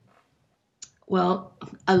Well,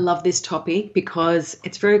 I love this topic because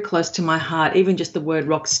it's very close to my heart, even just the word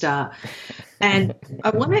rock star. And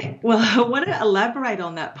I want to elaborate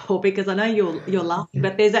on that, Paul, because I know you're laughing,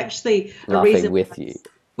 but there's actually a Laughing reason with you.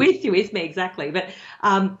 with me exactly. But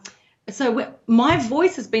my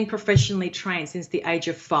voice has been professionally trained since the age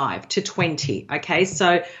of 5 to 20. Okay,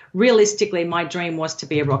 so realistically, my dream was to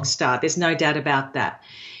be a rock star. There's no doubt about that.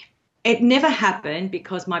 It never happened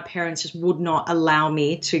because my parents just would not allow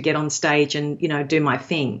me to get on stage and do my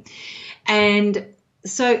thing. And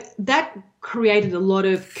so that created a lot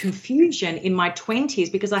of confusion in my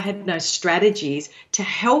 20s because I had no strategies to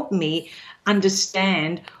help me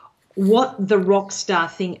understand what the rock star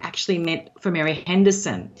thing actually meant for Mary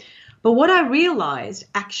Henderson. But what I realized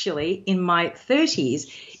actually in my 30s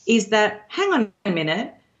is that, hang on a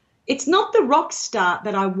minute, it's not the rock star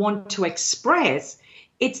that I want to express.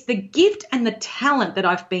 It's the gift and the talent that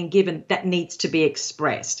I've been given that needs to be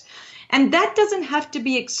expressed. And that doesn't have to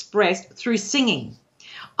be expressed through singing.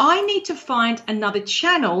 I need to find another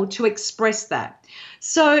channel to express that.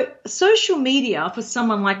 So, social media for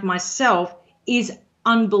someone like myself is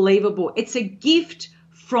unbelievable. It's a gift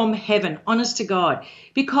from heaven, honest to God,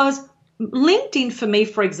 because LinkedIn for me,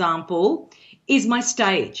 for example, is my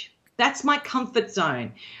stage. That's my comfort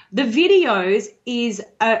zone. The videos is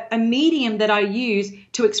a medium that I use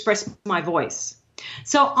to express my voice.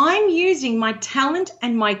 So I'm using my talent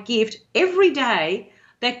and my gift every day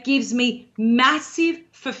that gives me massive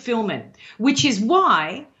fulfillment, which is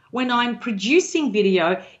why when I'm producing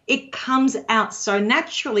video, it comes out so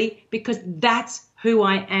naturally because that's who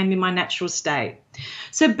I am in my natural state.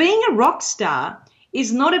 So being a rock star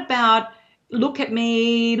is not about look at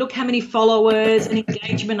me, look how many followers and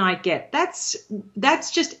engagement I get. That's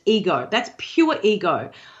just ego. That's pure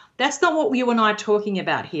ego. That's not what you and I are talking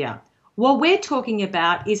about here. What we're talking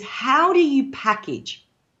about is how do you package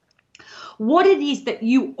what it is that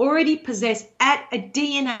you already possess at a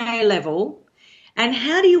DNA level, and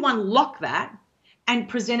how do you unlock that and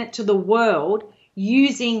present it to the world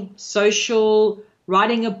using social,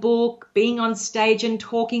 writing a book, being on stage and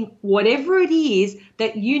talking, whatever it is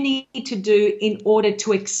that you need to do in order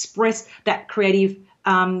to express that creative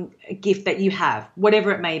gift that you have,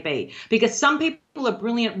 whatever it may be. Because some people are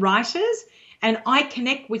brilliant writers, and I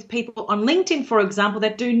connect with people on LinkedIn, for example,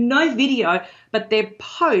 that do no video, but their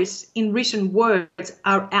posts in written words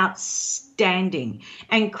are outstanding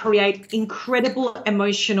and create incredible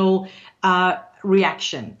emotional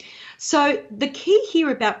reaction. So the key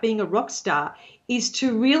here about being a rock star is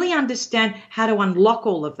to really understand how to unlock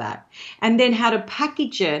all of that and then how to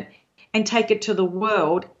package it and take it to the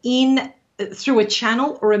world in through a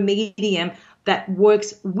channel or a medium that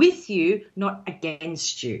works with you, not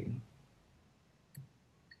against you.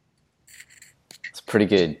 It's pretty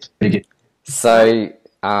good. So,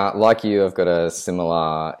 like you, I've got a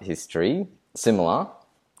similar history, similar,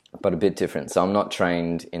 but a bit different. So I'm not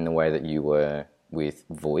trained in the way that you were with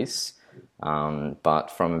voice,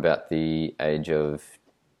 but from about the age of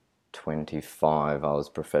 25, I was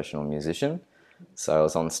a professional musician. So I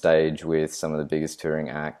was on stage with some of the biggest touring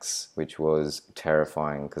acts, which was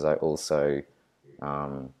terrifying because I also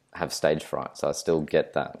have stage fright. So I still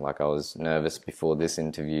get that. Like I was nervous before this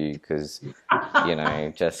interview because,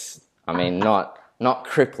 just, I mean, not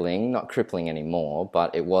crippling, not crippling anymore,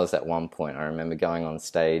 but it was at one point. I remember going on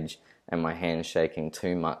stage and my hands shaking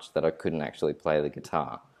too much that I couldn't actually play the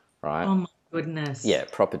guitar, right? Oh my goodness. Yeah,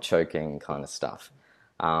 proper choking kind of stuff.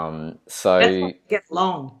 That's why So we get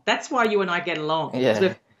along. That's why you and I get along because yeah,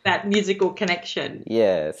 we've that musical connection.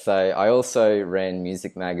 yeah. So I also ran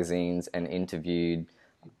music magazines and interviewed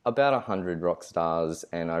about 100 rock stars,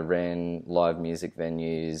 and I ran live music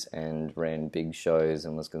venues and ran big shows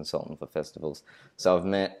and was consultant for festivals. So I've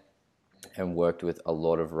met and worked with a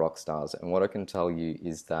lot of rock stars, and what I can tell you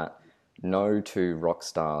is that no two rock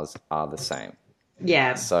stars are the same.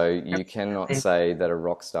 Yeah. So you cannot Absolutely. say that a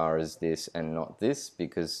rock star is this and not this,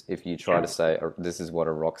 because if you try Yeah. to say this is what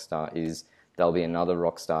a rock star is, there'll be another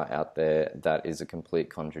rock star out there that is a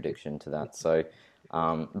complete contradiction to that. So,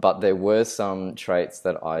 but there were some traits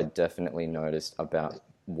that I definitely noticed about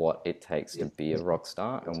what it takes to be a rock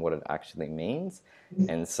star and what it actually means.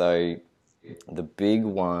 And so the big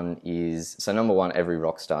one is, so number one, every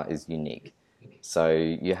rock star is unique. So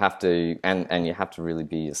you have to, and you have to really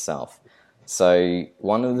be yourself. So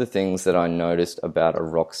one of the things that I noticed about a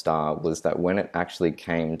rock star was that when it actually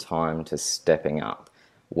came time to stepping up,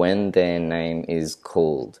 when their name is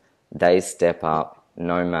called, they step up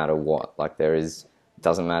no matter what. Like there is,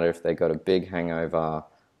 doesn't matter if they got a big hangover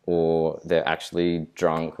or they're actually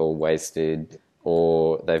drunk or wasted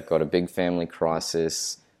or they've got a big family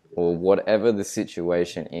crisis or whatever the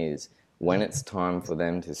situation is. when it's time for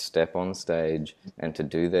them to step on stage and to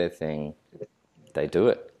do their thing, they do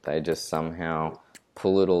it. They just somehow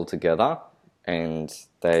pull it all together and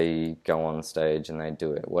they go on stage and they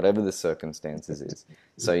do it, whatever the circumstances is.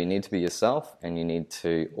 So you need to be yourself, and you need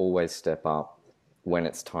to always step up when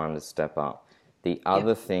it's time to step up. The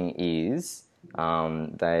other thing is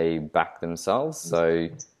they back themselves. So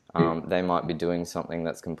they might be doing something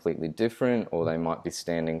that's completely different, or they might be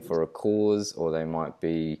standing for a cause, or they might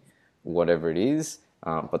be whatever it is,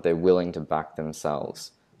 but they're willing to back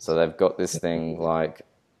themselves. So they've got this thing like,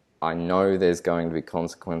 I know there's going to be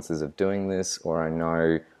consequences of doing this, or I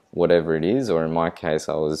know whatever it is, or in my case,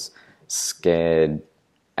 I was scared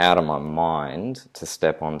out of my mind to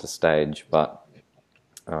step onto stage, but,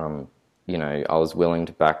 you know, I was willing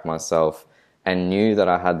to back myself and knew that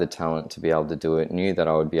I had the talent to be able to do it, knew that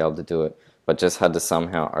I would be able to do it, but just had to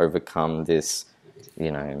somehow overcome this,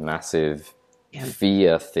 you know, massive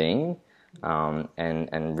fear thing,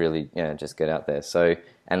 and really, just get out there. So,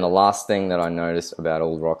 and the last thing that I noticed about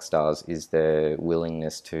all rock stars is their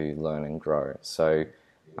willingness to learn and grow. So,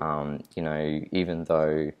 you know, even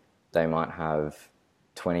though they might have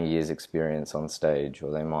 20 years experience on stage,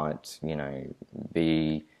 or they might, you know,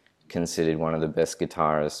 be considered one of the best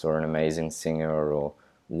guitarists or an amazing singer or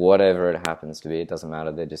whatever it happens to be, it doesn't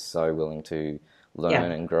matter. They're just so willing to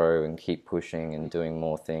learn and grow and keep pushing and doing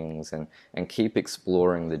more things and keep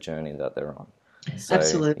exploring the journey that they're on. So,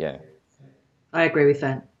 absolutely. Yeah. I agree with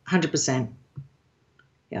that. 100%.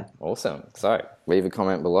 Yeah. Awesome. So leave a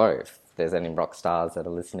comment below. If there's any rock stars that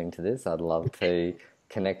are listening to this, I'd love to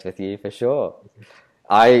connect with you for sure.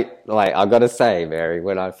 I gotta say, Mary,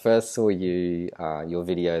 when I first saw you, your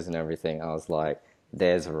videos and everything, I was like,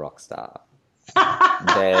 there's a rock star.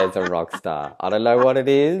 There's a rock star. I don't know what it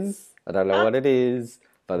is, but that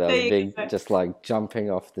was big, just like jumping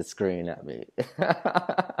off the screen at me.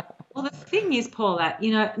 Well, the thing is, Paul, that,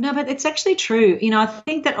 you know, no, but it's actually true. You know, I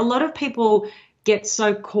think that a lot of people get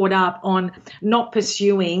so caught up on not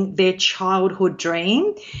pursuing their childhood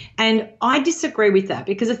dream. And I disagree with that,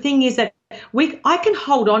 because the thing is that I can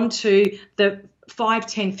hold on to the 5,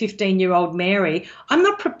 10, 15-year-old Mary. I'm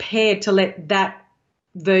not prepared to let that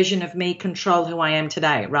version of me control who I am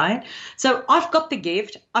today, right? So I've got the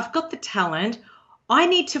gift, I've got the talent, I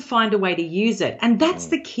need to find a way to use it. And that's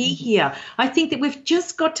the key here. I think that we've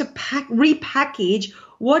just got to repackage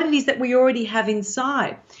what it is that we already have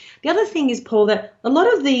inside. The other thing is, Paul, that a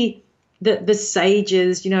lot of the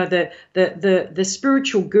sages, you know, the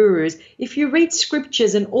spiritual gurus, if you read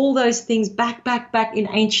scriptures and all those things back in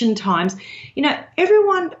ancient times, you know,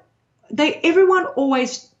 everyone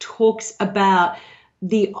always talks about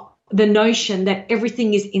the notion that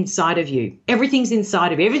everything is inside of you. Everything's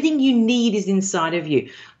inside of you. Everything you need is inside of you.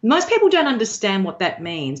 Most people don't understand what that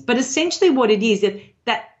means, but essentially what it is,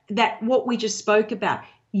 that what we just spoke about,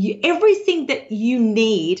 everything that you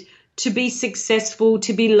need to be successful,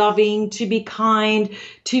 to be loving, to be kind,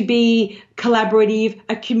 to be collaborative,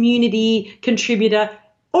 a community contributor,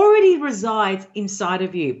 already resides inside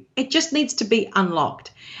of you. It just needs to be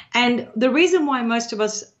unlocked. And the reason why most of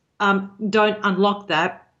us don't unlock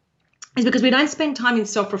that is because we don't spend time in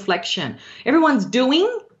self-reflection. Everyone's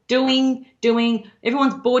doing.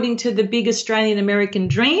 Everyone's bought into the big Australian American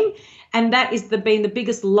dream. And that is been the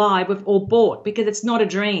biggest lie we've all bought, because it's not a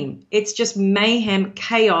dream. It's just mayhem,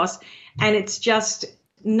 chaos, and it's just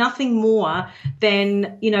nothing more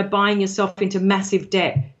than, you know, buying yourself into massive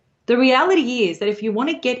debt. The reality is that if you want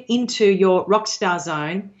to get into your rock star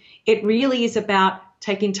zone, it really is about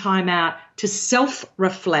taking time out to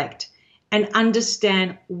self-reflect and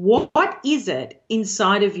understand what is it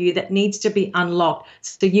inside of you that needs to be unlocked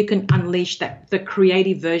so you can unleash the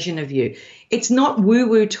creative version of you. It's not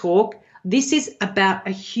woo-woo talk. This is about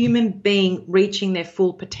a human being reaching their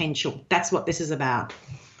full potential. That's what this is about.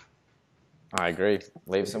 I agree.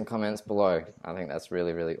 Leave some comments below. I think that's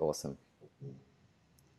really, really awesome.